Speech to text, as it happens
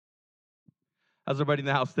How's everybody in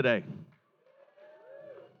the house today?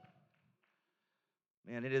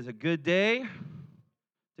 Man, it is a good day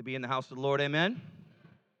to be in the house of the Lord. Amen.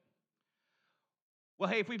 Well,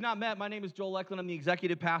 hey, if we've not met, my name is Joel Ecklund. I'm the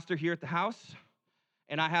executive pastor here at the house,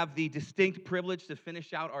 and I have the distinct privilege to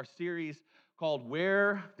finish out our series called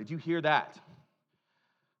Where Did You Hear That?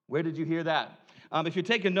 Where did you hear that? If you're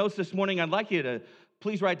taking notes this morning, I'd like you to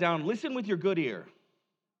please write down, listen with your good ear.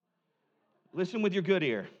 Listen with your good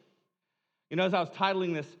ear. You know, as I was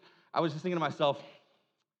titling this, I was just thinking to myself,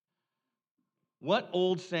 what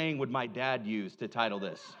old saying would my dad use to title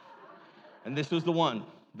this? And this was the one.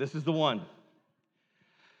 This is the one.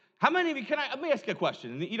 How many of you, let me ask you a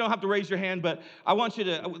question. You don't have to raise your hand, but I want you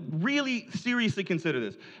to really seriously consider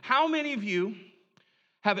this. How many of you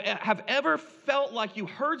have ever felt like you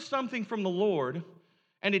heard something from the Lord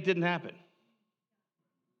and it didn't happen?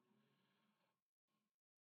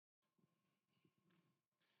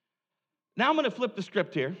 Now I'm going to flip the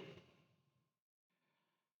script here.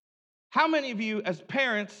 How many of you, as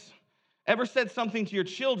parents, ever said something to your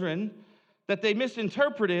children that they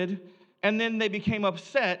misinterpreted and then they became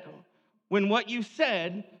upset when what you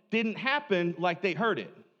said didn't happen like they heard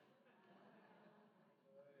it?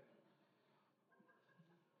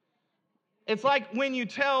 It's like when you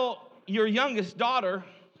tell your youngest daughter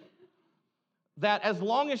that as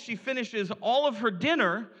long as she finishes all of her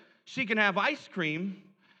dinner, she can have ice cream,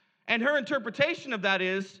 and her interpretation of that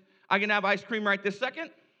is, I can have ice cream right this second?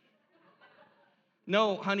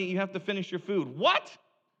 No, honey, you have to finish your food. What?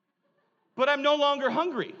 But I'm no longer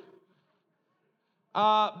hungry.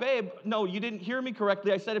 Babe, no, you didn't hear me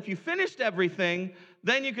correctly. I said if you finished everything,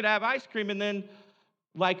 then you could have ice cream, and then,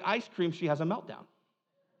 like ice cream, she has a meltdown.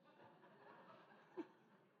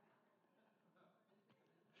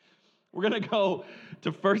 We're going to go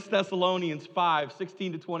to 1 Thessalonians 5,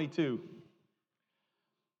 16 to 22.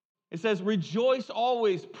 It says, rejoice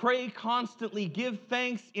always, pray constantly, give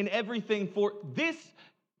thanks in everything for this.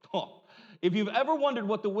 If you've ever wondered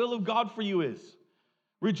what the will of God for you is,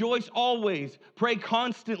 rejoice always, pray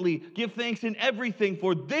constantly, give thanks in everything,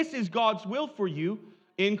 for this is God's will for you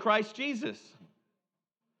in Christ Jesus.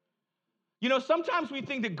 You know, sometimes we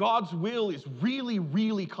think that God's will is really,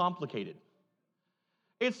 really complicated.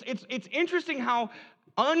 It's interesting how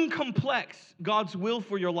uncomplex God's will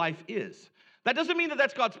for your life is. That doesn't mean that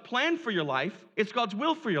that's God's plan for your life. It's God's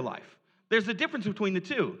will for your life. There's a difference between the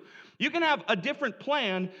two. You can have a different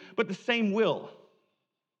plan, but the same will.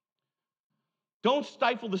 Don't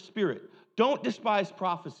stifle the Spirit. Don't despise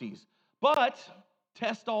prophecies, but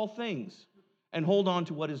test all things and hold on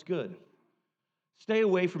to what is good. Stay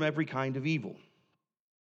away from every kind of evil.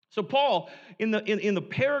 So Paul, in the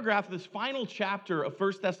paragraph of this final chapter of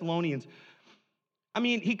 1 Thessalonians,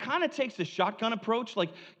 he kind of takes a shotgun approach.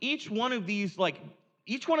 Like each one of these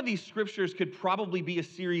scriptures could probably be a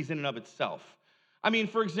series in and of itself.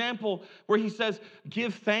 For example, where he says,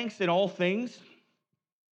 give thanks in all things.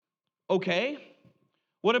 Okay,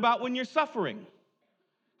 what about when you're suffering?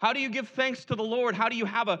 How do you give thanks to the Lord? How do you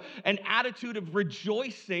have an attitude of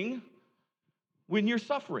rejoicing when you're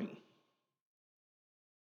suffering?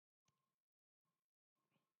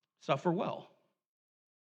 Suffer well.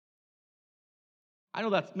 I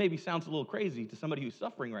know that maybe sounds a little crazy to somebody who's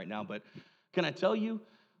suffering right now, but can I tell you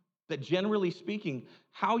that generally speaking,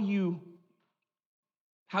 how you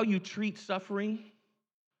treat suffering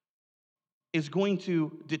is going to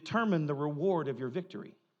determine the reward of your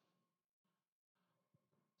victory.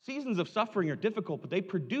 Seasons of suffering are difficult, but they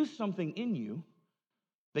produce something in you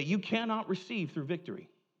that you cannot receive through victory.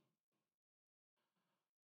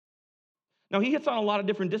 Now, he hits on a lot of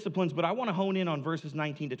different disciplines, but I want to hone in on verses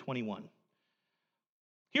 19 to 21.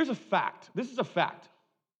 Here's a fact. This is a fact.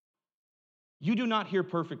 You do not hear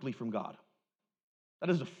perfectly from God. That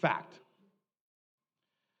is a fact.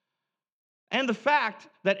 And the fact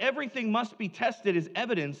that everything must be tested is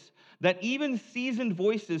evidence that even seasoned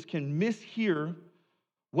voices can mishear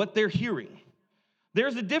what they're hearing.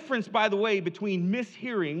 There's a difference, by the way, between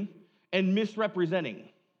mishearing and misrepresenting.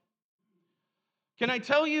 Can I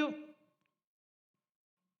tell you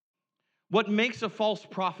what makes a false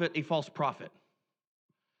prophet a false prophet?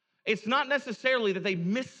 It's not necessarily that they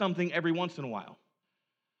miss something every once in a while.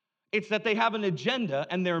 It's that they have an agenda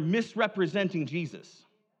and they're misrepresenting Jesus.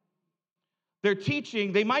 They're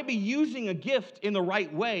teaching, they might be using a gift in the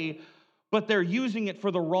right way, but they're using it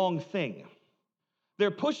for the wrong thing.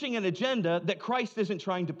 They're pushing an agenda that Christ isn't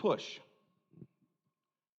trying to push.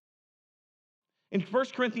 In 1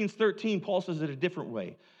 Corinthians 13, Paul says it a different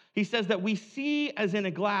way. He says that we see as in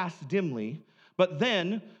a glass dimly, but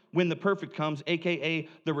then when the perfect comes, aka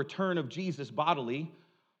the return of Jesus bodily,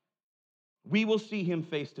 we will see him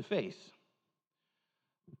face to face.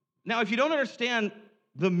 Now, if you don't understand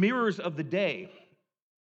the mirrors of the day,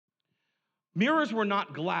 mirrors were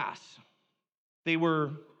not glass, they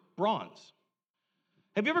were bronze.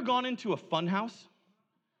 Have you ever gone into a fun house?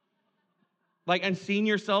 And seen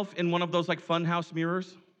yourself in one of those fun house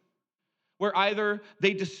mirrors? Where either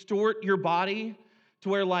they distort your body to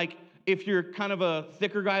where if you're kind of a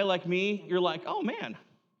thicker guy like me, you're like, oh man,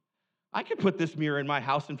 I could put this mirror in my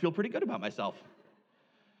house and feel pretty good about myself.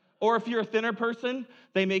 Or if you're a thinner person,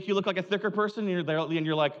 they make you look like a thicker person, and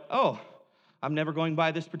you're like, oh, I'm never going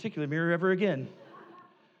by this particular mirror ever again.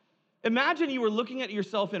 Imagine you were looking at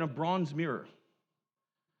yourself in a bronze mirror.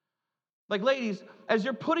 Ladies, as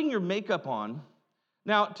you're putting your makeup on,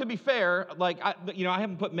 now, to be fair, I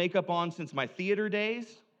haven't put makeup on since my theater days.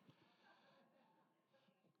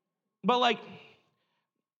 But,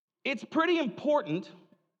 it's pretty important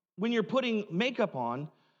when you're putting makeup on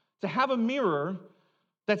to have a mirror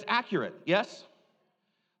that's accurate, yes?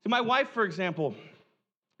 So my wife, for example,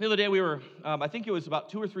 the other day we were, I think it was about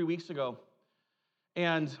 2 or 3 weeks ago,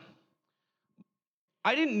 and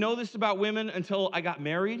I didn't know this about women until I got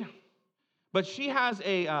married, but she has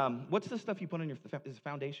a, what's the stuff you put on your, is it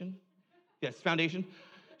foundation? Yes, foundation.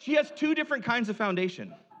 She has 2 different kinds of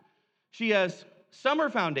foundation. She has summer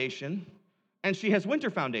foundation, and she has winter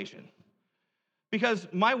foundation. Because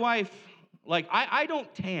my wife, I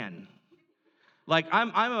don't tan.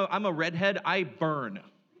 I'm a redhead, I burn.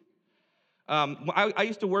 I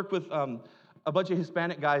used to work with a bunch of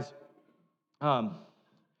Hispanic guys,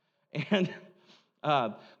 and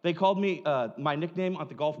they called me, my nickname on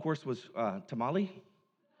the golf course was Tamale,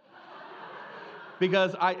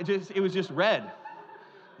 because it was just red,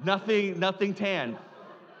 nothing tan.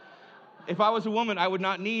 If I was a woman, I would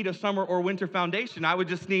not need a summer or winter foundation. I would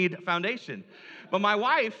just need foundation. But my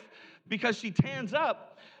wife, because she tans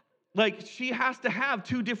up, she has to have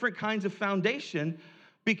 2 different kinds of foundation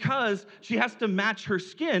because she has to match her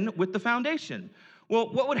skin with the foundation.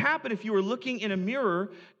 Well, what would happen if you were looking in a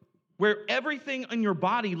mirror where everything in your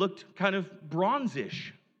body looked kind of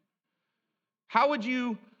bronzish? How would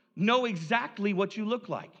you know exactly what you look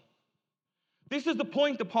like? This is the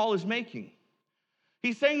point that Paul is making.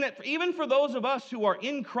 He's saying that even for those of us who are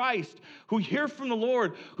in Christ, who hear from the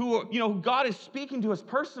Lord, who God is speaking to us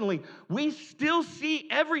personally, we still see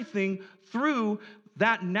everything through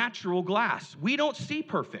that natural glass. We don't see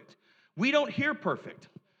perfect. We don't hear perfect.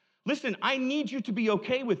 Listen, I need you to be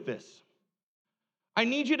okay with this. I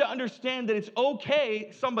need you to understand that it's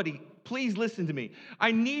okay. Somebody, please listen to me.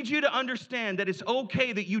 I need you to understand that it's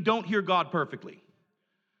okay that you don't hear God perfectly.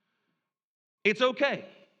 It's okay.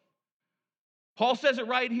 Paul says it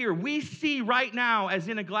right here. We see right now as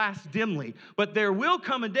in a glass dimly, but there will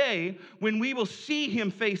come a day when we will see him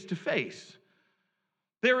face to face.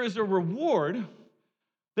 There is a reward.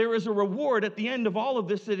 There is a reward at the end of all of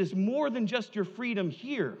this that is more than just your freedom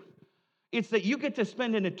here. It's that you get to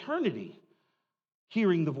spend an eternity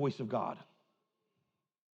hearing the voice of God.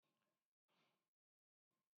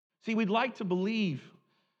 See, we'd like to believe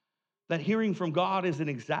that hearing from God is an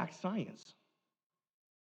exact science,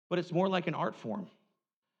 but it's more like an art form.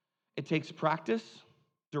 It takes practice,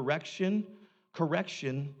 direction,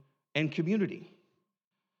 correction, and community.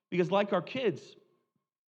 Because like our kids,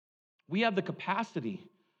 we have the capacity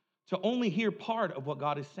to only hear part of what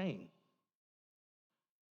God is saying.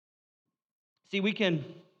 See, we can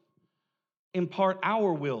impart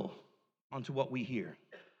our will onto what we hear.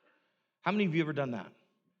 How many of you ever done that?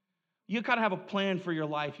 You kind of have a plan for your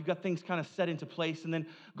life. You've got things kind of set into place, and then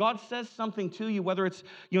God says something to you, whether it's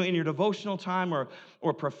in your devotional time or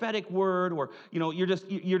a prophetic word, or you're just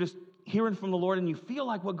hearing from the Lord, and you feel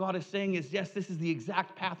like what God is saying is, yes, this is the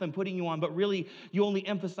exact path I'm putting you on, but really you only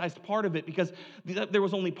emphasized part of it because there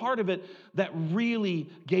was only part of it that really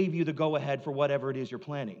gave you the go-ahead for whatever it is you're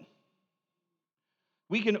planning.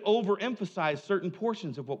 We can overemphasize certain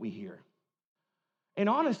portions of what we hear. And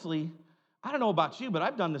honestly, I don't know about you, but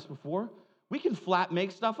I've done this before. We can flat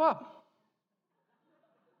make stuff up.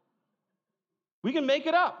 We can make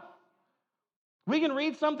it up. We can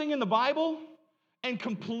read something in the Bible and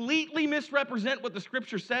completely misrepresent what the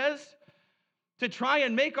scripture says to try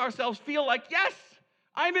and make ourselves feel like, yes,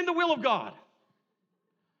 I'm in the will of God.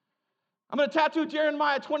 I'm going to tattoo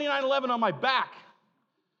Jeremiah 29:11 on my back.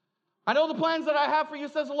 I know the plans that I have for you,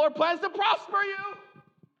 says the Lord, plans to prosper you.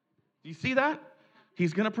 Do you see that?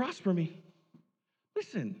 He's going to prosper me.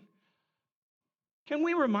 Listen, can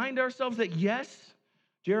we remind ourselves that yes,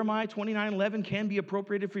 Jeremiah 29:11 can be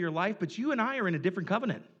appropriated for your life, but you and I are in a different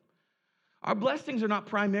covenant. Our blessings are not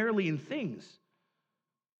primarily in things.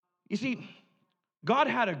 You see, God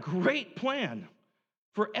had a great plan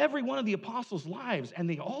for every one of the apostles' lives, and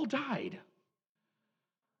they all died.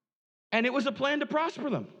 And it was a plan to prosper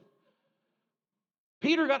them.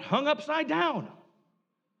 Peter got hung upside down.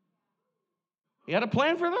 He had a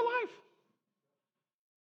plan for their life.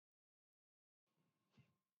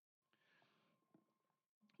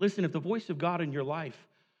 Listen, if the voice of God in your life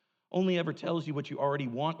only ever tells you what you already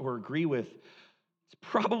want or agree with, it's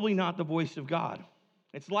probably not the voice of God.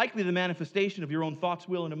 It's likely the manifestation of your own thoughts,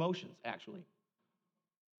 will, and emotions, actually.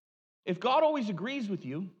 If God always agrees with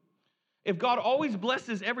you, if God always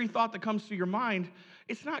blesses every thought that comes to your mind,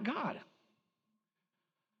 it's not God.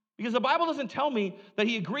 Because the Bible doesn't tell me that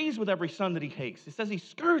he agrees with every son that he takes. It says he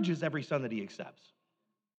scourges every son that he accepts.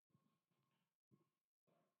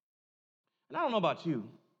 And I don't know about you.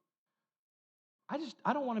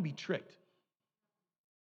 I don't want to be tricked.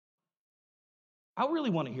 I really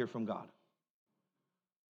want to hear from God.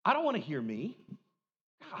 I don't want to hear me.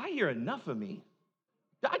 I hear enough of me.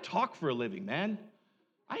 I talk for a living, man.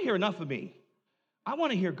 I hear enough of me. I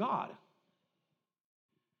want to hear God.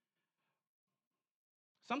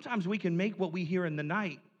 Sometimes we can make what we hear in the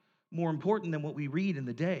night more important than what we read in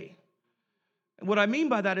the day. And what I mean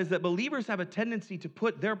by that is that believers have a tendency to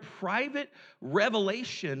put their private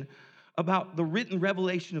revelation about the written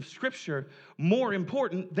revelation of Scripture more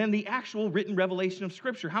important than the actual written revelation of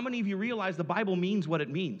Scripture. How many of you realize the Bible means what it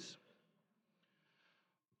means?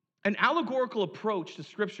 An allegorical approach to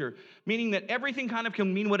Scripture, meaning that everything kind of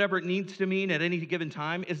can mean whatever it needs to mean at any given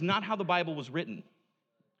time, is not how the Bible was written.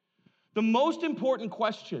 The most important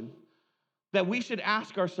question that we should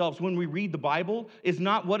ask ourselves when we read the Bible is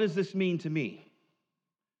not, what does this mean to me?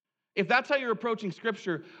 If that's how you're approaching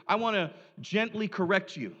Scripture, I want to gently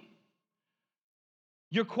correct you.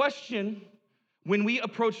 Your question when we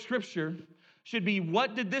approach Scripture should be,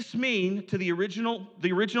 what did this mean to the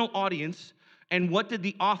original audience, and what did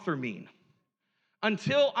the author mean?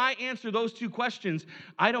 Until I answer those two questions,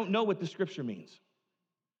 I don't know what the Scripture means.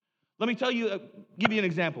 Let me give you an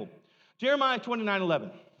example. Jeremiah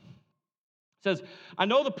 29:11 says, I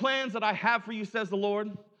know the plans that I have for you, says the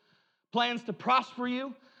Lord, plans to prosper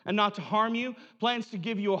you and not to harm you, plans to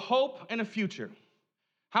give you a hope and a future.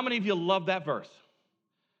 How many of you love that verse?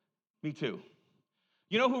 Me too.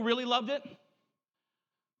 You know who really loved it?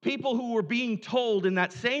 People who were being told in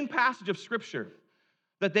that same passage of Scripture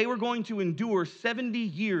that they were going to endure 70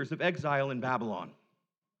 years of exile in Babylon.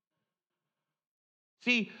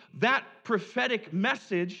 See, that prophetic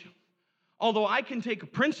message, although I can take a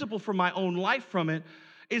principle from my own life from it,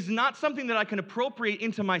 is not something that I can appropriate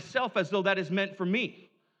into myself as though that is meant for me.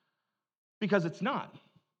 Because it's not.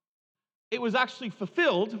 It was actually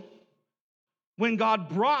fulfilled when God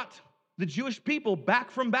brought the Jewish people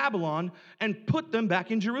back from Babylon and put them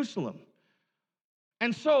back in Jerusalem.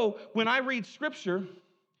 And so, when I read Scripture,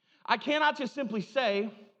 I cannot just simply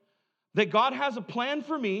say that God has a plan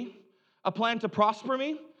for me, a plan to prosper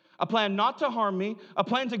me, a plan not to harm me, a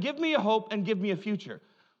plan to give me a hope and give me a future.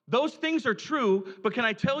 Those things are true, but can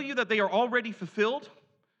I tell you that they are already fulfilled?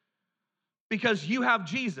 Because you have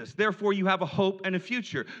Jesus, therefore you have a hope and a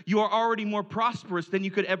future. You are already more prosperous than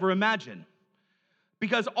you could ever imagine.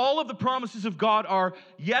 Because all of the promises of God are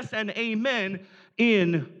yes and amen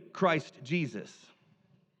in Christ Jesus.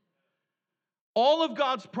 All of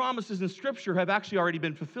God's promises in Scripture have actually already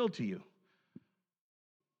been fulfilled to you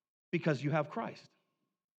because you have Christ.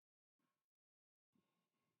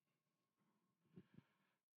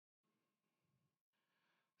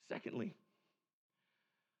 Secondly,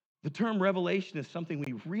 the term revelation is something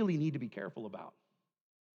we really need to be careful about.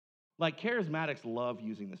 Like, charismatics love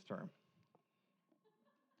using this term.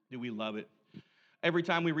 Do we love it? Every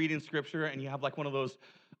time we read in Scripture and you have like one of those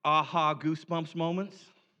aha goosebumps moments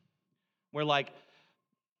where like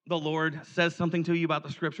the Lord says something to you about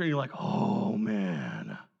the Scripture and you're like, oh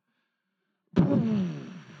man.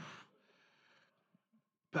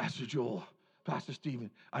 Pastor Joel, Pastor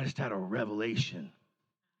Stephen, I just had a revelation.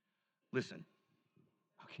 Listen,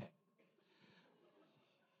 okay.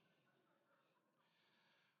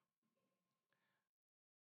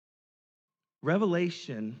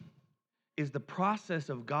 Revelation is the process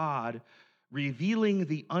of God revealing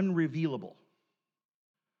the unrevealable,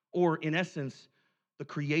 or in essence, the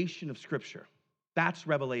creation of Scripture. That's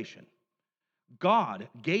revelation. God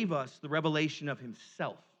gave us the revelation of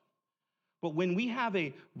himself. But when we have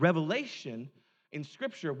a revelation in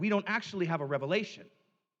Scripture, we don't actually have a revelation.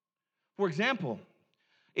 For example,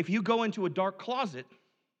 if you go into a dark closet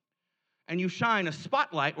and you shine a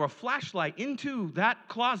spotlight or a flashlight into that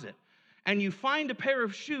closet, and you find a pair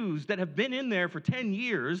of shoes that have been in there for 10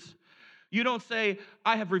 years, you don't say,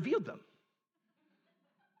 I have revealed them.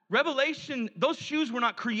 Revelation, those shoes were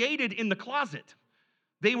not created in the closet.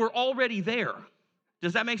 They were already there.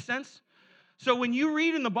 Does that make sense? So when you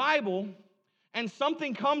read in the Bible and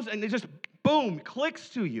something comes and it just, boom, clicks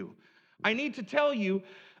to you, I need to tell you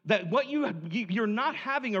that what you're not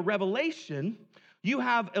having a revelation, you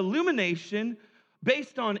have illumination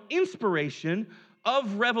based on inspiration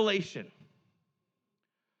of revelation.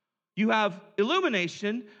 You have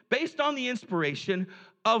illumination based on the inspiration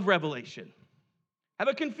of revelation. Have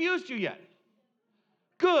I confused you yet?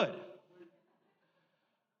 Good.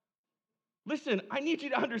 Listen, I need you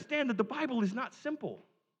to understand that the Bible is not simple.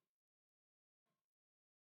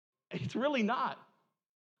 It's really not.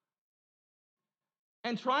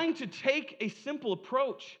 And trying to take a simple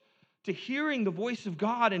approach to hearing the voice of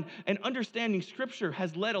God and understanding Scripture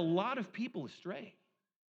has led a lot of people astray.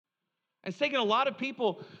 And it's taken a lot of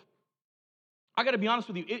people, I got to be honest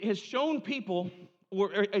with you, it has shown people,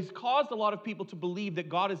 or has caused a lot of people to believe that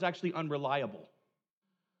God is actually unreliable.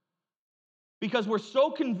 Because we're so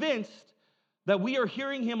convinced that we are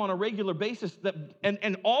hearing him on a regular basis, that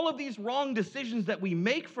and all of these wrong decisions that we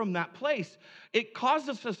make from that place, it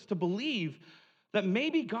causes us to believe that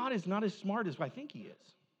maybe God is not as smart as I think he is.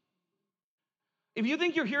 If you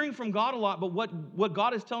think you're hearing from God a lot, but what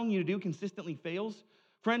God is telling you to do consistently fails,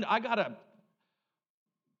 friend, I gotta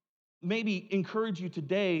maybe encourage you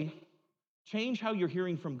today, change how you're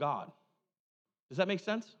hearing from God. Does that make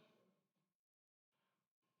sense?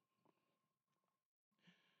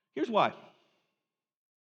 Here's why.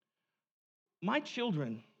 My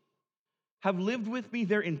children have lived with me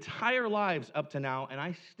their entire lives up to now, and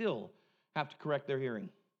I still have to correct their hearing.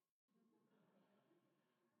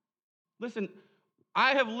 Listen,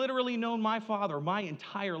 I have literally known my father my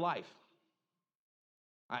entire life.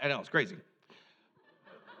 I know, it's crazy.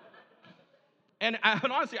 And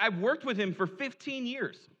honestly, I've worked with him for 15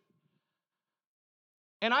 years.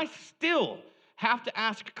 And I still have to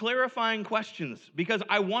ask clarifying questions because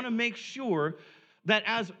I want to make sure that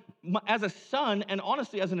as a son and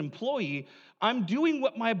honestly as an employee, I'm doing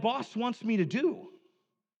what my boss wants me to do.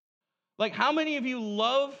 Like, how many of you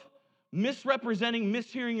love misrepresenting,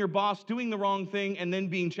 mishearing your boss, doing the wrong thing, and then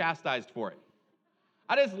being chastised for it?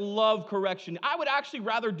 I just love correction. I would actually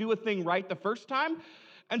rather do a thing right the first time.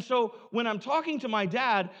 And so when I'm talking to my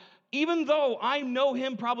dad, even though I know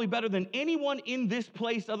him probably better than anyone in this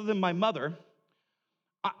place other than my mother,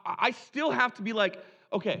 I still have to be like,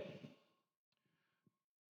 okay.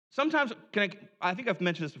 Sometimes, I think I've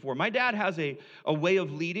mentioned this before. My dad has a way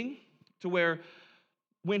of leading to where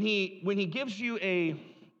when he gives you a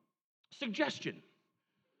suggestion,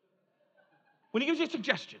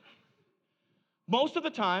 most of the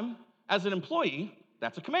time, as an employee,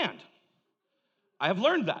 that's a command. I have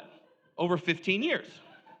learned that over 15 years.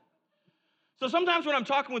 So sometimes when I'm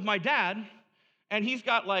talking with my dad, and he's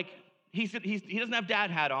got he doesn't have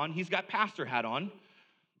dad hat on, he's got pastor hat on,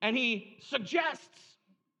 and he suggests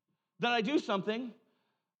that I do something,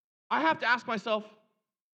 I have to ask myself,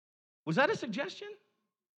 was that a suggestion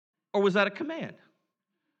or was that a command?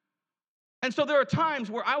 And so there are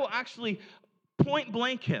times where I will actually point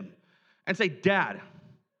blank him and say, Dad,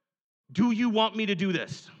 do you want me to do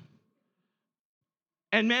this?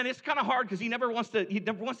 And man, it's kind of hard because he never wants to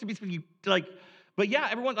be like, but yeah,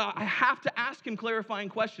 I have to ask him clarifying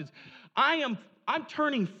questions. I'm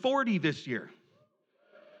turning 40 this year.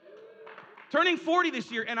 Turning 40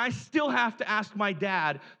 this year, and I still have to ask my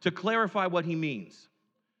dad to clarify what he means.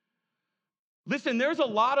 Listen, there's a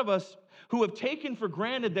lot of us who have taken for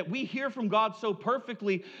granted that we hear from God so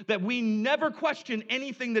perfectly that we never question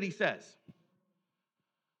anything that he says.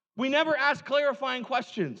 We never ask clarifying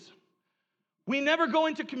questions. We never go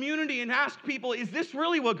into community and ask people, is this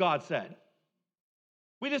really what God said?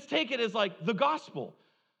 We just take it as like the gospel.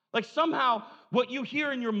 Like somehow what you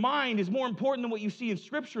hear in your mind is more important than what you see in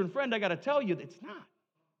Scripture. And friend, I got to tell you, it's not.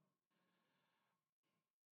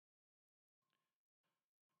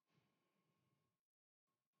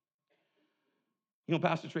 You know,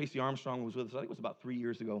 Pastor Tracy Armstrong was with us, I think it was about 3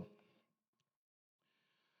 years ago.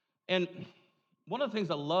 And one of the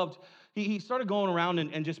things I loved, he started going around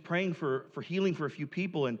and just praying for healing for a few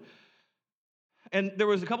people. And there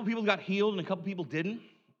was a couple people who got healed and a couple people didn't.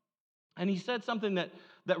 And he said something that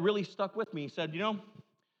really stuck with me. He said,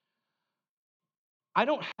 I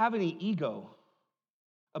don't have any ego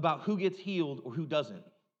about who gets healed or who doesn't,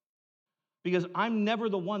 because I'm never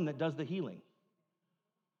the one that does the healing.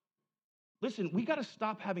 Listen, we got to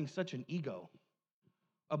stop having such an ego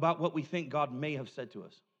about what we think God may have said to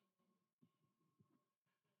us.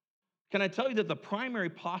 Can I tell you that the primary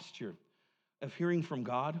posture of hearing from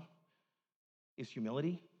God is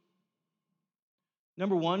humility?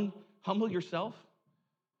 Number one, humble yourself,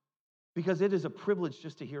 because it is a privilege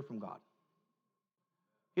just to hear from God.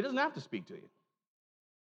 He doesn't have to speak to you.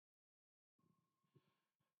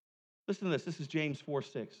 Listen to this. This is James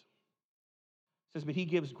 4:6. It says, but he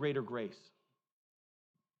gives greater grace.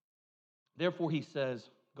 Therefore, he says,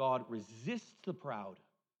 God resists the proud,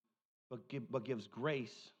 but gives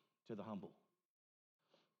grace to the humble.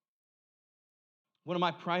 One of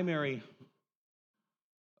my primary,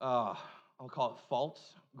 I'll call it faults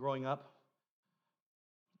growing up,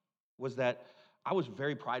 was that I was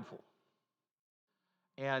very prideful.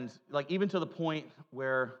 And like even to the point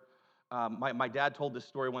where my dad told this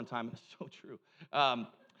story one time, it's so true.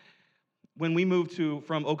 When we moved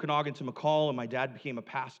from Okanagan to McCall, and my dad became a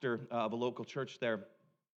pastor of a local church there,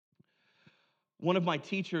 one of my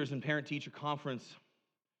teachers in parent-teacher conference,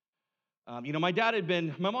 my mom and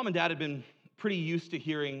dad had been pretty used to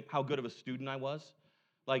hearing how good of a student I was.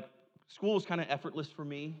 Like, school was kind of effortless for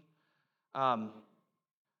me.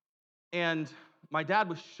 And my dad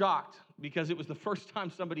was shocked because it was the first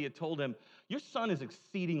time somebody had told him, your son is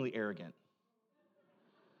exceedingly arrogant.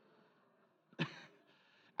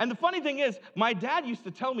 And the funny thing is, my dad used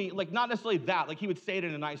to tell me, like, not necessarily that, like he would say it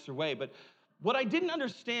in a nicer way, but what I didn't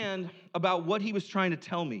understand about what he was trying to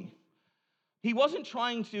tell me, he wasn't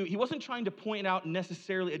trying to point out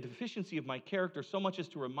necessarily a deficiency of my character so much as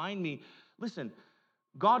to remind me, listen,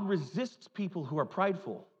 God resists people who are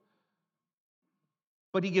prideful,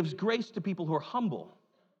 but he gives grace to people who are humble.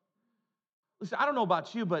 Listen, I don't know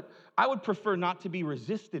about you, but I would prefer not to be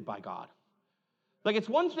resisted by God. Like, it's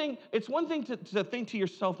one thing to think to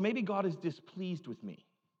yourself, maybe God is displeased with me.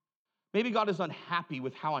 Maybe God is unhappy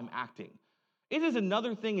with how I'm acting. It is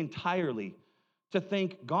another thing entirely to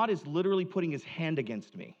think God is literally putting his hand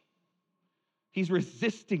against me. He's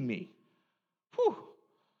resisting me. Whew.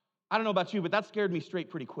 I don't know about you, but that scared me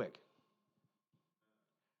straight pretty quick.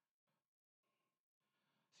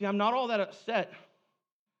 See, I'm not all that upset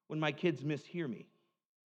when my kids mishear me.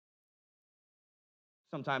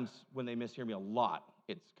 Sometimes when they mishear me a lot,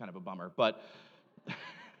 it's kind of a bummer. But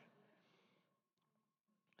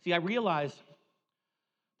see, I realize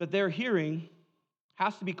that their hearing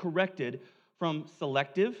has to be corrected from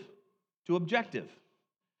selective to objective.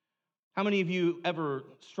 How many of you ever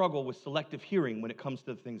struggle with selective hearing when it comes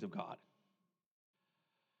to the things of God?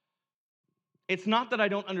 It's not that I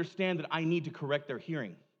don't understand that I need to correct their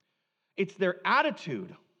hearing. It's their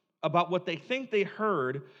attitude about what they think they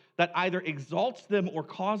heard that either exalts them or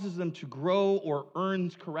causes them to grow or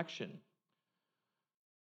earns correction.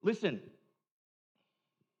 Listen,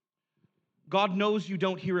 God knows you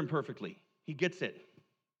don't hear him perfectly. He gets it.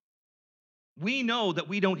 We know that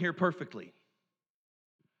we don't hear perfectly.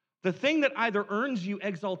 The thing that either earns you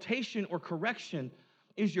exaltation or correction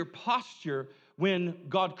is your posture when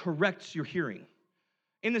God corrects your hearing.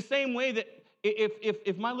 In the same way that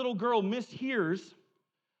if my little girl mishears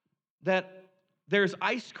that there's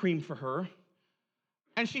ice cream for her,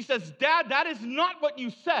 and she says, Dad, that is not what you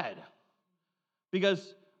said.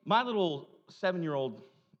 Because my little 7-year-old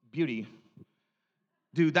beauty,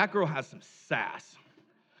 dude, that girl has some sass.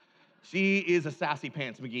 She is a sassy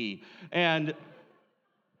pants McGee. And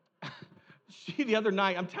she, the other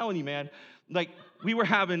night, I'm telling you, man, like we were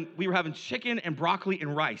having chicken and broccoli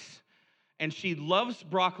and rice. And she loves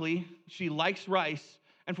broccoli, she likes rice,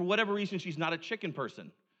 and for whatever reason, she's not a chicken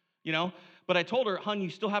person, you know? But I told her, hon, you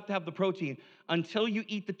still have to have the protein. Until you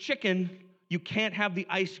eat the chicken, you can't have the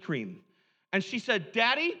ice cream. And she said,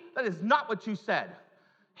 Daddy, that is not what you said.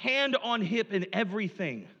 Hand on hip and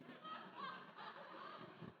everything.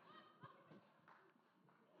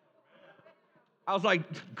 I was like,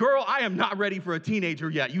 girl, I am not ready for a teenager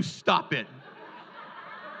yet. You stop it.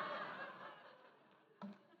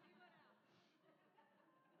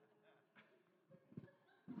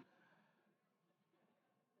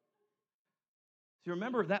 See,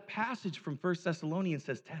 remember, that passage from 1 Thessalonians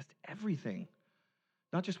says, test everything.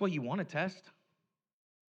 Not just what you want to test.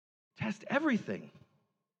 Test everything.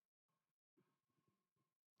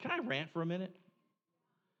 Can I rant for a minute?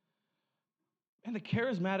 And the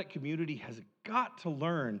charismatic community has got to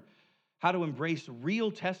learn how to embrace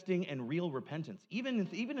real testing and real repentance, even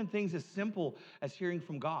in things as simple as hearing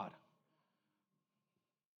from God.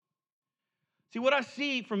 See, what I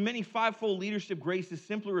see from many fivefold leadership graces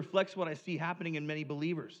simply reflects what I see happening in many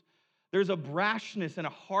believers. There's a brashness and a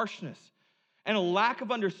harshness and a lack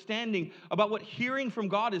of understanding about what hearing from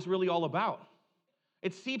God is really all about.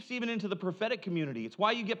 It seeps even into the prophetic community. It's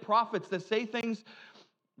why you get prophets that say things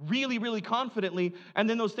really, really confidently, and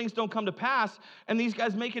then those things don't come to pass, and these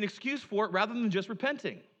guys make an excuse for it rather than just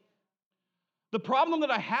repenting. The problem that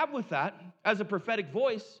I have with that as a prophetic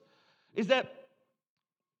voice is that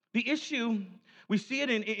the issue, we see it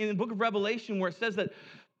in the book of Revelation where it says that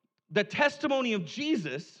the testimony of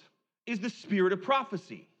Jesus is the spirit of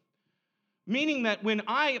prophecy. Meaning that when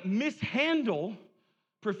I mishandle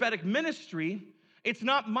prophetic ministry, it's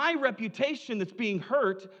not my reputation that's being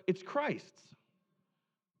hurt, it's Christ's.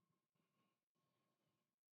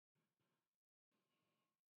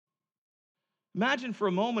 Imagine for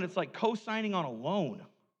a moment it's like co-signing on a loan.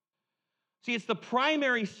 See, it's the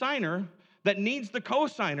primary signer that needs the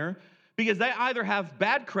co-signer because they either have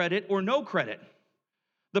bad credit or no credit.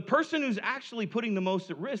 The person who's actually putting the most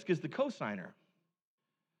at risk is the co-signer.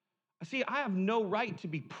 See, I have no right to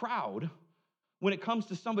be proud when it comes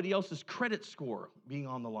to somebody else's credit score being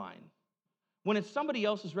on the line. When it's somebody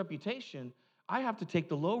else's reputation, I have to take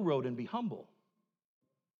the low road and be humble.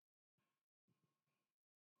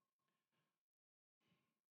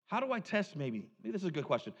 How do I test maybe this is a good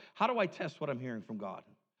question. How do I test what I'm hearing from God?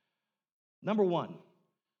 Number one,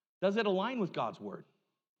 does it align with God's word?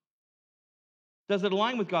 Does it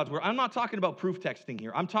align with God's word? I'm not talking about proof texting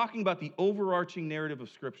here. I'm talking about the overarching narrative of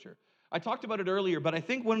Scripture. I talked about it earlier, but I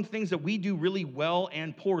think one of the things that we do really well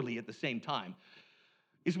and poorly at the same time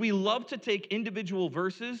is we love to take individual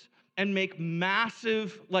verses and make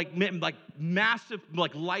massive life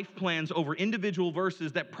plans over individual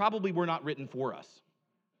verses that probably were not written for us.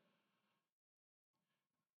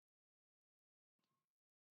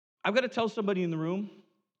 I've got to tell somebody in the room,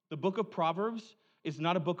 the book of Proverbs is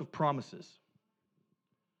not a book of promises.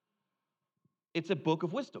 It's a book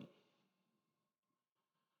of wisdom,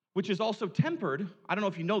 which is also tempered, I don't know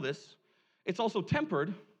if you know this, it's also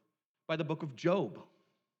tempered by the book of Job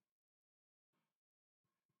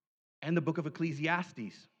and the book of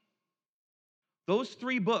Ecclesiastes. Those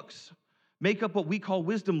three books make up what we call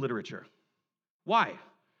wisdom literature. Why?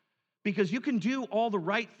 Because you can do all the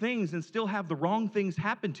right things and still have the wrong things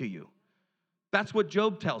happen to you. That's what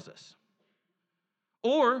Job tells us.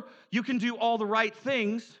 Or you can do all the right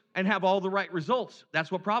things and have all the right results. That's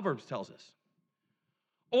what Proverbs tells us.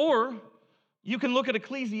 Or you can look at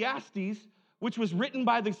Ecclesiastes, which was written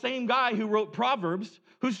by the same guy who wrote Proverbs,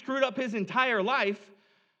 who screwed up his entire life,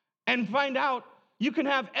 and find out you can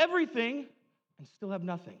have everything and still have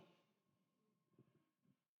nothing.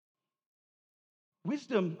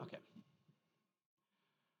 Wisdom, okay.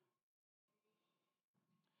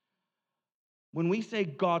 When we say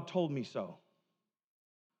God told me so,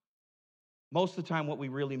 most of the time what we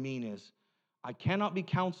really mean is, I cannot be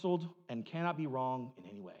counseled and cannot be wrong in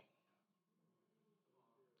any way.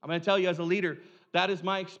 I'm going to tell you as a leader, that is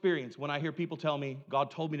my experience when I hear people tell me, God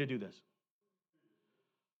told me to do this.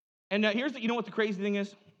 And you know what the crazy thing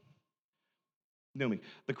is?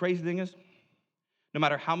 The crazy thing is, no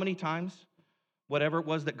matter how many times, whatever it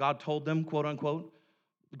was that God told them, quote unquote,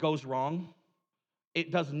 goes wrong, it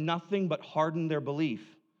does nothing but harden their belief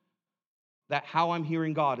that how I'm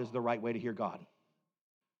hearing God is the right way to hear God.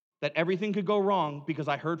 That everything could go wrong because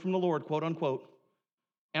I heard from the Lord, quote unquote,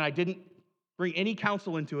 and I didn't bring any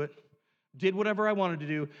counsel into it, did whatever I wanted to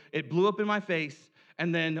do, it blew up in my face,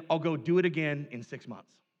 and then I'll go do it again in 6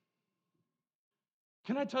 months.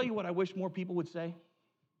 Can I tell you what I wish more people would say?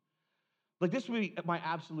 Like, this would be my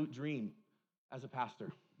absolute dream as a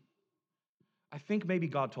pastor. I think maybe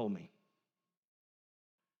God told me.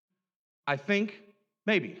 I think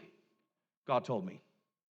maybe God told me.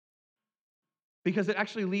 Because it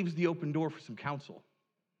actually leaves the open door for some counsel.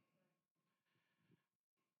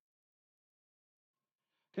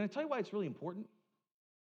 Can I tell you why it's really important?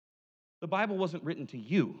 The Bible wasn't written to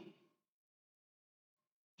you.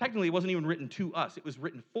 Technically, it wasn't even written to us. It was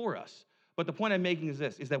written for us. But the point I'm making is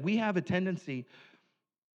this, is that we have a tendency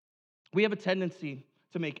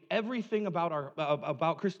to make everything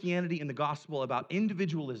about Christianity and the gospel about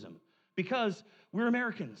individualism because we're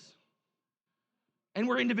Americans and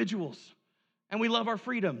we're individuals and we love our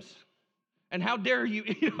freedoms. And how dare you,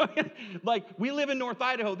 like, we live in North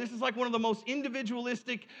Idaho. This is like one of the most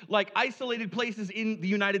individualistic, like, isolated places in the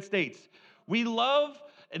United States. We love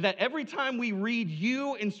that every time we read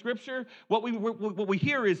you in Scripture, what we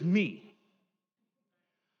hear is me.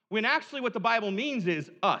 When actually what the Bible means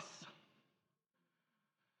is us.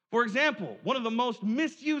 For example, one of the most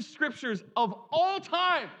misused scriptures of all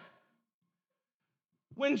time,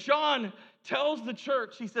 when John tells the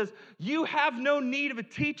church, he says, you have no need of a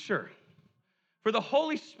teacher, for the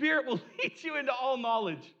Holy Spirit will lead you into all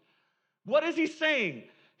knowledge. What is he saying?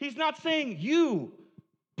 He's not saying you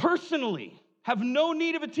personally have no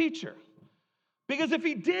need of a teacher. Because if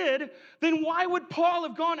he did, then why would Paul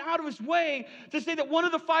have gone out of his way to say that one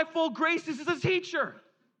of the fivefold graces is a teacher?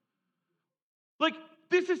 Like,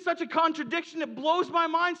 this is such a contradiction. It blows my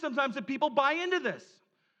mind sometimes that people buy into this.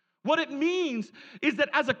 What it means is that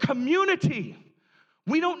as a community,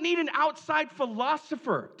 we don't need an outside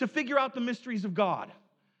philosopher to figure out the mysteries of God.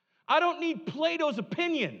 I don't need Plato's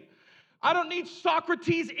opinion. I don't need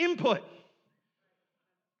Socrates' input.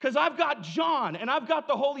 Because I've got John, and I've got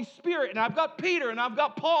the Holy Spirit, and I've got Peter, and I've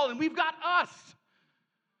got Paul, and we've got us.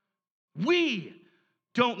 We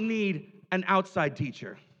don't need an outside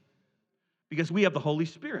teacher because we have the Holy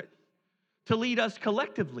Spirit to lead us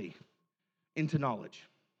collectively into knowledge.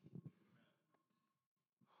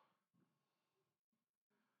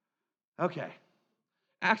 Okay.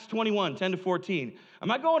 Acts 21, 10 to 14.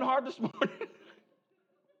 Am I going hard this morning?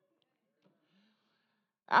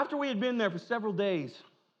 After we had been there for several days,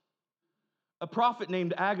 a prophet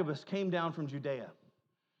named Agabus came down from Judea.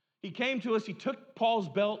 He came to us, he took Paul's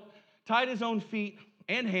belt, tied his own feet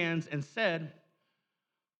and hands, and said,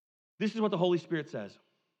 this is what the Holy Spirit says.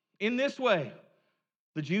 In this way,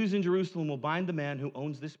 the Jews in Jerusalem will bind the man who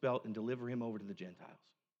owns this belt and deliver him over to the Gentiles.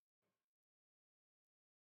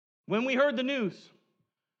 When we heard the news,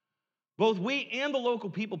 both we and the local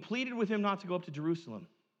people pleaded with him not to go up to Jerusalem.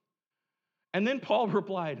 And then Paul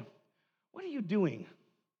replied, what are you doing?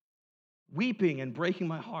 Weeping and breaking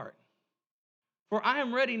my heart. For I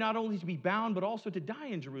am ready not only to be bound, but also to die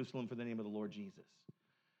in Jerusalem for the name of the Lord Jesus.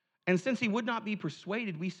 And since he would not be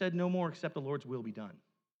persuaded, we said no more except the Lord's will be done.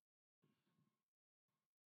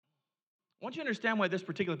 I want you to understand why this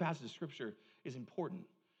particular passage of Scripture is important.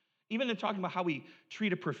 Even in talking about how we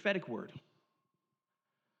treat a prophetic word.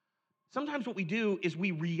 Sometimes what we do is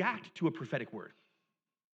we react to a prophetic word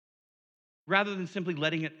rather than simply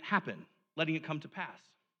letting it happen, letting it come to pass.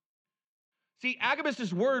 See,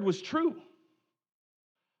 Agabus' word was true.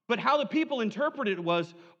 But how the people interpreted it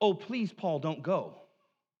was, oh, please, Paul, don't go.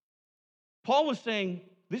 Paul was saying,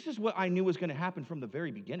 this is what I knew was going to happen from the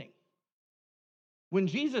very beginning. When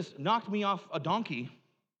Jesus knocked me off a donkey,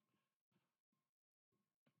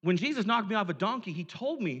 he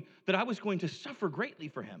told me that I was going to suffer greatly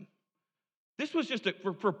for him. This was just,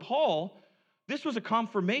 for Paul, this was a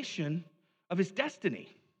confirmation of his destiny.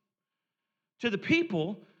 To the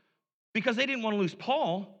people, because they didn't want to lose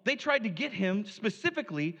Paul, they tried to get him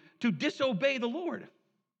specifically to disobey the Lord.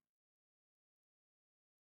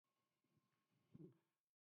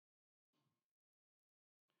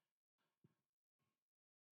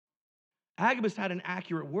 Agabus had an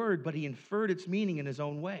accurate word, but he inferred its meaning in his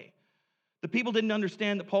own way. The people didn't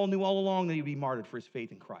understand that Paul knew all along that he would be martyred for his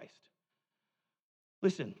faith in Christ.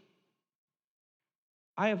 Listen,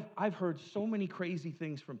 I've heard so many crazy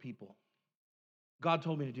things from people. God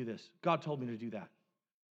told me to do this. God told me to do that.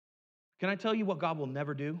 Can I tell you what God will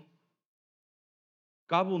never do?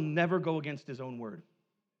 God will never go against his own word.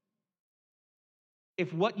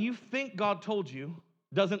 If what you think God told you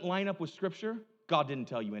doesn't line up with Scripture, God didn't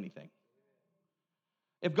tell you anything.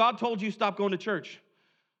 If God told you stop going to church,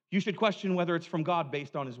 you should question whether it's from God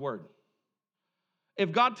based on his word.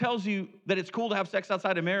 If God tells you that it's cool to have sex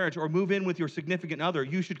outside of marriage or move in with your significant other,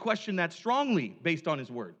 you should question that strongly based on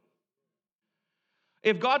his word.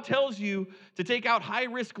 If God tells you to take out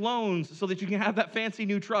high-risk loans so that you can have that fancy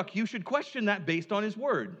new truck, you should question that based on his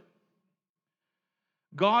word.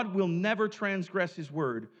 God will never transgress his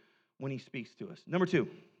word when he speaks to us. Number 2,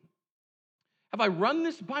 have I run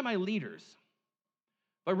this by my leaders?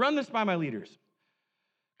 If I run this by my leaders,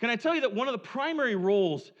 can I tell you that one of the primary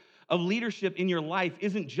roles of leadership in your life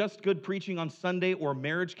isn't just good preaching on Sunday or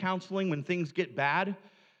marriage counseling when things get bad?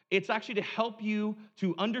 It's actually to help you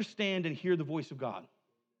to understand and hear the voice of God.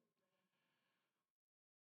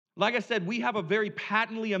 Like I said, we have a very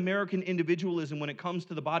patently American individualism when it comes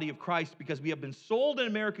to the body of Christ because we have been sold an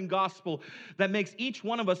American gospel that makes each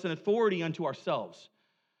one of us an authority unto ourselves.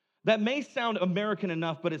 That may sound American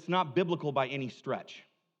enough, but it's not biblical by any stretch.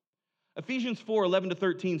 Ephesians 4, 11 to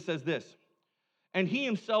 13 says this, and he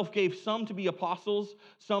himself gave some to be apostles,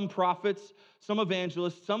 some prophets, some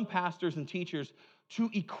evangelists, some pastors and teachers to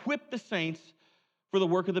equip the saints for the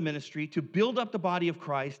work of the ministry, to build up the body of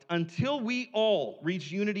Christ until we all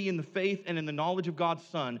reach unity in the faith and in the knowledge of God's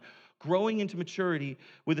Son, growing into maturity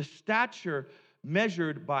with a stature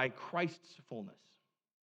measured by Christ's fullness.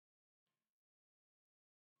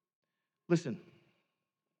 Listen,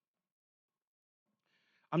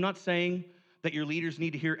 I'm not saying that your leaders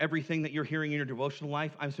need to hear everything that you're hearing in your devotional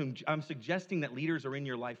life. I'm suggesting that leaders are in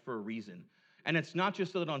your life for a reason. And it's not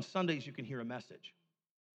just so that on Sundays you can hear a message.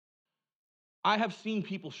 I have seen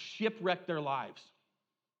people shipwreck their lives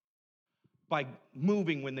by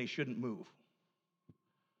moving when they shouldn't move.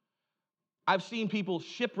 I've seen people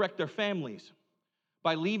shipwreck their families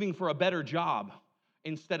by leaving for a better job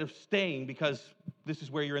instead of staying because this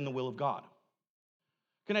is where you're in the will of God.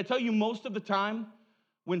 Can I tell you, most of the time,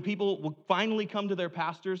 when people will finally come to their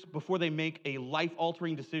pastors before they make a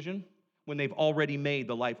life-altering decision, when they've already made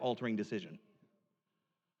the life-altering decision.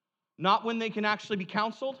 Not when they can actually be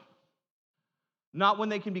counseled, Not when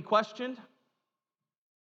they can be questioned,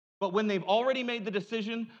 but when they've already made the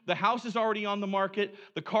decision, the house is already on the market,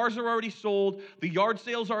 the cars are already sold, the yard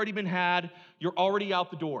sale's already been had, you're already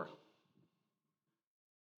out the door.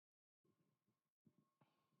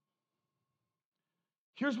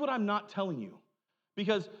 Here's what I'm not telling you,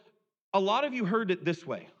 because a lot of you heard it this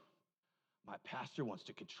way. My pastor wants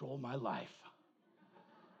to control my life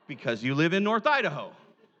because you live in North Idaho.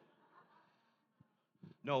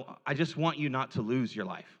 No, I just want you not to lose your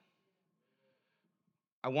life.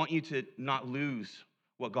 I want you to not lose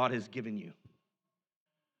what God has given you.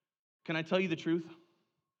 Can I tell you the truth?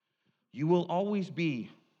 You will always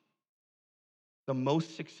be the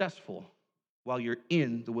most successful while you're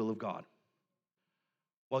in the will of God,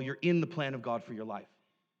 while you're in the plan of God for your life.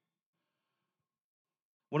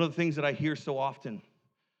 One of the things that I hear so often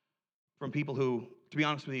from people who, to be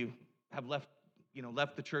honest with you, have left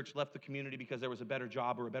the church, left the community because there was a better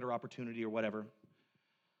job or a better opportunity or whatever,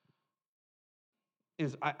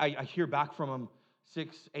 is I hear back from them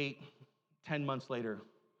 6, 8, 10 months later,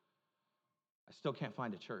 I still can't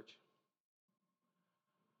find a church.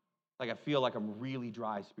 Like I feel like I'm really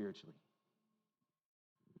dry spiritually.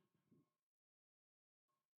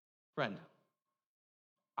 Friend,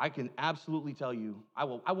 I can absolutely tell you, I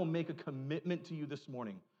will make a commitment to you this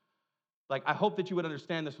morning. Like, I hope that you would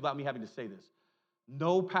understand this without me having to say this.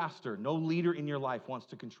 No pastor, no leader in your life wants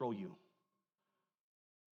to control you.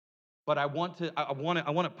 But I want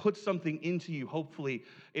to put something into you, hopefully.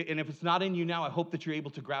 And if it's not in you now, I hope that you're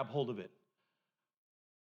able to grab hold of it.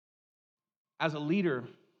 As a leader,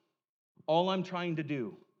 all I'm trying to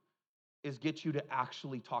do is get you to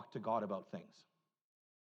actually talk to God about things.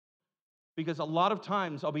 Because a lot of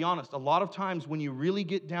times, I'll be honest, a lot of times when you really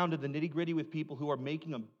get down to the nitty-gritty with people who are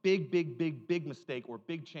making a big mistake or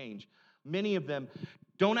big change, many of them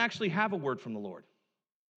don't actually have a word from the Lord.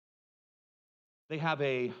 They have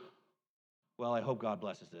well, I hope God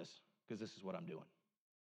blesses this, because this is what I'm doing.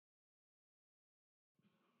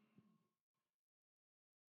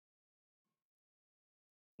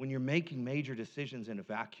 When you're making major decisions in a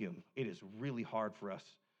vacuum, it is really hard for us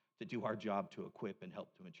to do our job to equip and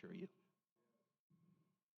help to mature you.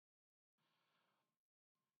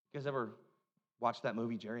 You guys ever watch that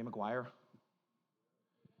movie, Jerry Maguire?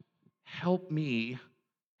 Help me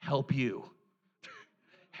help you.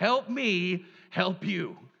 Help me help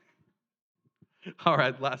you. All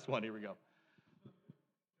right, last one. Here we go.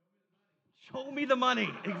 Show me the money.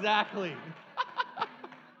 Exactly.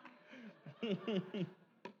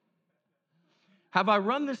 Have I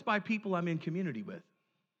run this by people I'm in community with?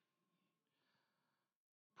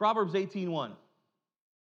 Proverbs 18:1.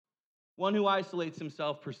 One who isolates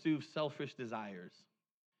himself pursues selfish desires.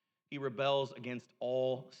 He rebels against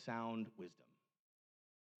all sound wisdom.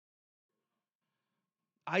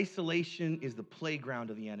 Isolation is the playground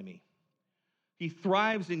of the enemy. He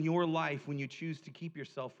thrives in your life when you choose to keep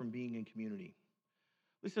yourself from being in community.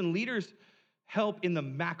 Listen, leaders help in the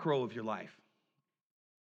macro of your life.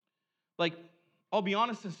 Like, I'll be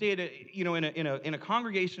honest and say it, in a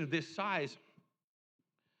congregation of this size,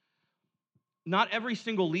 not every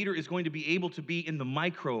single leader is going to be able to be in the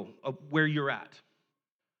micro of where you're at.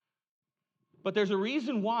 But there's a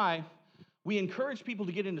reason why we encourage people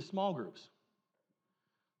to get into small groups.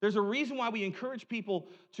 There's a reason why we encourage people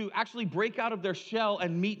to actually break out of their shell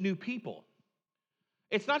and meet new people.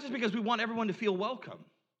 It's not just because we want everyone to feel welcome.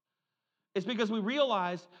 It's because we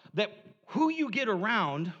realize that who you get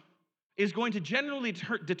around is going to generally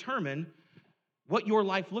determine what your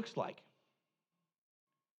life looks like.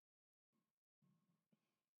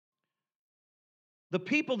 The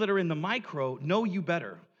people that are in the micro know you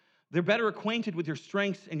better. They're better acquainted with your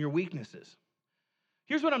strengths and your weaknesses.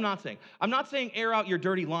 Here's what I'm not saying. I'm not saying air out your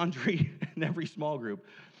dirty laundry in every small group.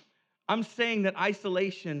 I'm saying that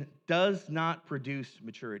isolation does not produce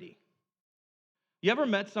maturity. You ever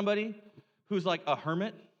met somebody who's like a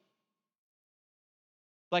hermit?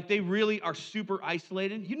 Like they really are super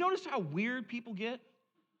isolated? You notice how weird people get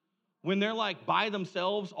when they're like by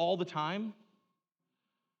themselves all the time?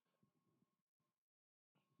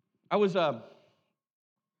 I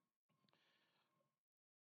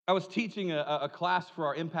was teaching a class for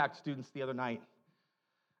our impact students the other night,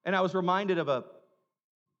 and I was reminded of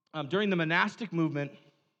during the monastic movement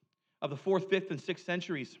of the 4th, 5th, and 6th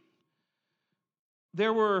centuries,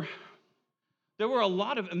 there were a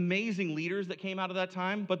lot of amazing leaders that came out of that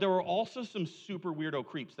time, but there were also some super weirdo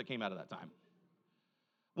creeps that came out of that time.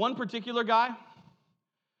 One particular guy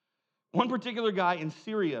in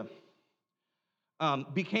Syria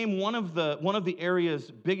became one of the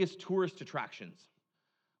area's biggest tourist attractions.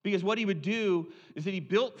 Because what he would do is that he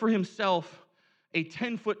built for himself a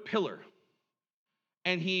 10-foot pillar.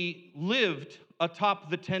 and he lived atop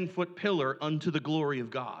the 10-foot pillar unto the glory of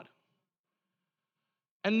God.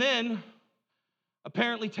 And then,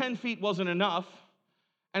 apparently 10 feet wasn't enough,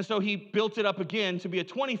 and so he built it up again to be a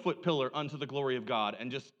 20-foot pillar unto the glory of God and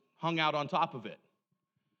just hung out on top of it.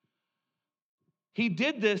 He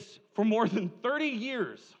did this for more than 30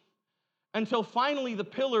 years until finally the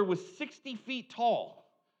pillar was 60 feet tall.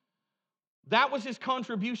 That was his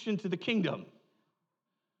contribution to the kingdom.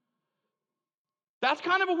 That's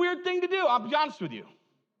kind of a weird thing to do, I'll be honest with you.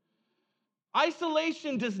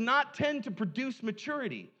 Isolation does not tend to produce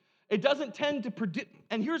maturity. It doesn't tend to produce,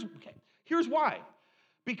 and here's why.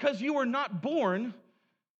 Because you were not born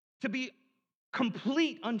to be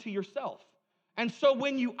complete unto yourself. And so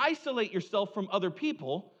when you isolate yourself from other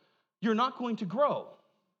people, you're not going to grow.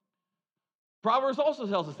 Proverbs also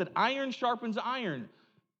tells us that iron sharpens iron,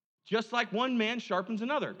 just like one man sharpens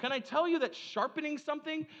another. Can I tell you that sharpening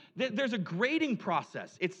something, there's a grading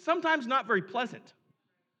process. It's sometimes not very pleasant.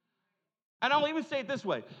 And I'll even say it this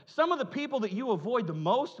way. Some of the people that you avoid the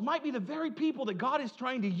most might be the very people that God is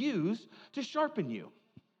trying to use to sharpen you.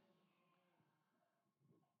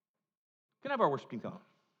 Can I have our worship team come?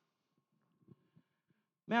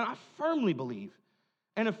 Man, I firmly believe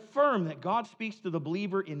and affirm that God speaks to the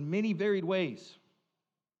believer in many varied ways.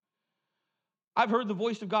 I've heard the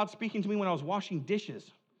voice of God speaking to me when I was washing dishes.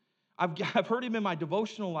 I've heard him in my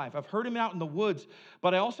devotional life. I've heard him out in the woods.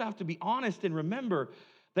 But I also have to be honest and remember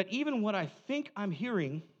that even what I think I'm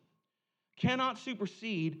hearing cannot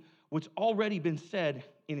supersede what's already been said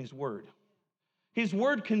in his word. His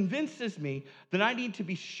word convinces me that I need to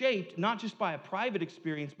be shaped not just by a private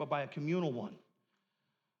experience, but by a communal one.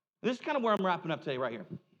 This is kind of where I'm wrapping up today, right here.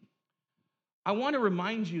 I want to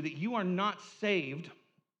remind you that you are not saved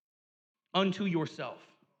unto yourself.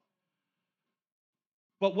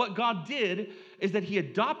 But what God did is that he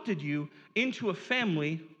adopted you into a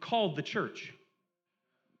family called the church.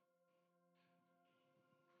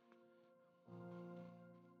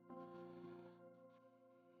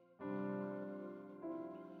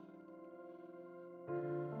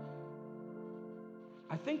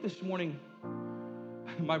 I think this morning,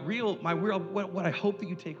 what I hope that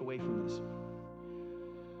you take away from this.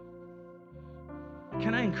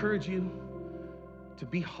 Can I encourage you to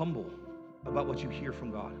be humble about what you hear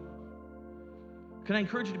from God? Can I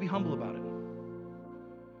encourage you to be humble about it?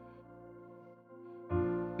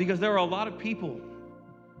 Because there are a lot of people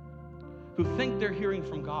who think they're hearing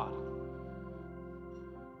from God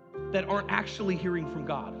that aren't actually hearing from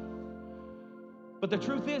God. But the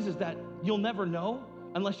truth is that you'll never know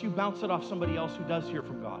unless you bounce it off somebody else who does hear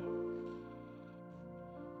from God.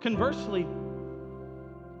 Conversely,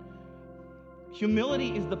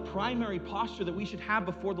 humility is the primary posture that we should have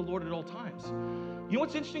before the Lord at all times. You know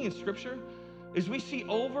what's interesting in Scripture? Is we see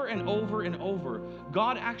over and over and over,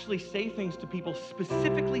 God actually say things to people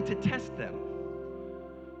specifically to test them.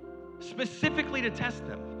 Specifically to test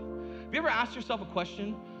them. Have you ever asked yourself a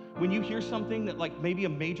question when you hear something that like maybe a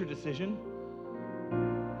major decision?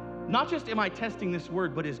 Not just am I testing this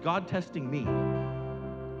word, but is God testing me?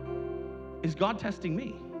 Is God testing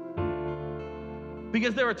me?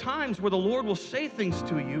 Because there are times where the Lord will say things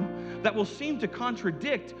to you that will seem to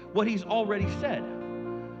contradict what he's already said.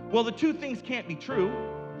 Well, the two things can't be true.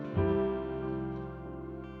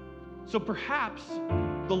 So perhaps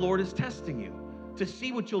the Lord is testing you to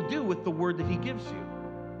see what you'll do with the word that he gives you.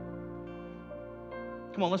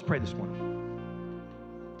 Come on, let's pray this morning.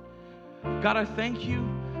 God, I thank you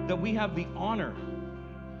that we have the honor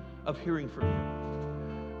of hearing from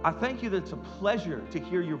you. I thank you that it's a pleasure to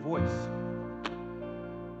hear your voice.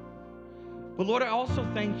 But Lord, I also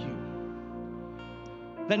thank you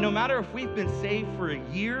that no matter if we've been saved for a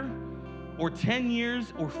year or 10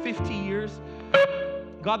 years or 50 years,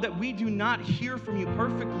 God, that we do not hear from you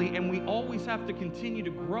perfectly and we always have to continue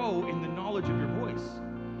to grow in the knowledge of your voice.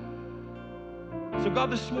 So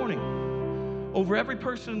God, this morning, over every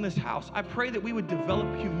person in this house, I pray that we would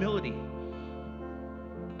develop humility.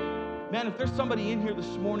 Man, if there's somebody in here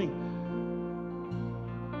this morning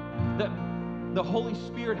that the Holy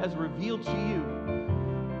Spirit has revealed to you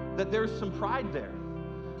that there's some pride there,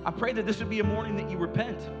 I pray that this would be a morning that you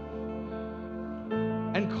repent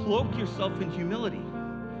and cloak yourself in humility,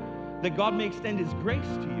 that God may extend his grace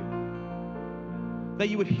to you, that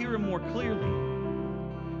you would hear him more clearly,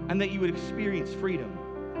 and that you would experience freedom.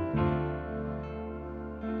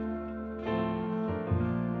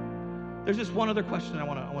 There's just one other question I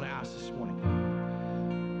want to ask this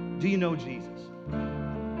morning. Do you know Jesus?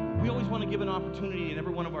 We always want to give an opportunity in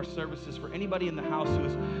every one of our services for anybody in the house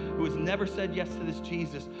who has never said yes to this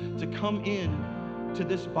Jesus to come in to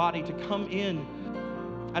this body, to come in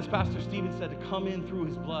as Pastor Stephen said, to come in through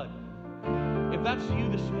his blood. If that's you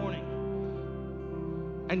this morning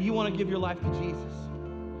and you want to give your life to Jesus,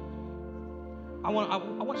 I want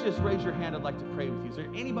you to just raise your hand. I'd like to pray with you. Is there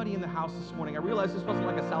anybody in the house this morning? I realize this wasn't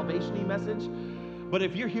like a salvation-y message, but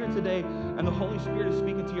if you're here today and the Holy Spirit is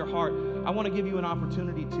speaking to your heart, I want to give you an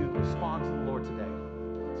opportunity to respond to the Lord today.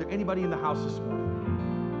 Is there anybody in the house this morning?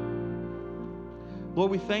 Lord,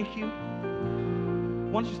 we thank you.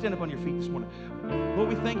 Why don't you stand up on your feet this morning? Lord,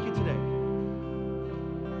 we thank you today.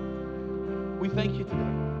 We thank you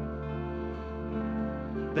today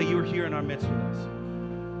that you are here in our midst with us.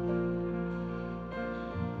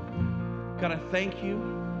 God, I thank you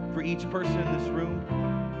for each person in this room.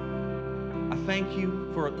 I thank you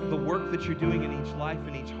for the work that you're doing in each life,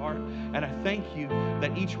 in each heart. And I thank you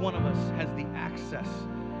that each one of us has the access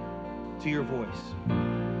to your voice.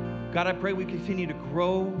 God, I pray we continue to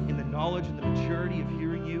grow in the knowledge and the maturity of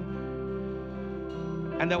hearing you,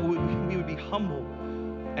 and that we would be humble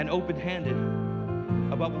and open-handed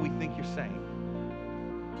about what we think you're saying.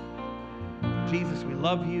 Jesus, we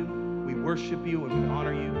love you, we worship you, and we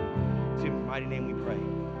honor you. It's in your mighty name we pray.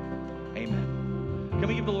 Amen. Can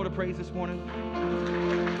we give the Lord a praise this morning?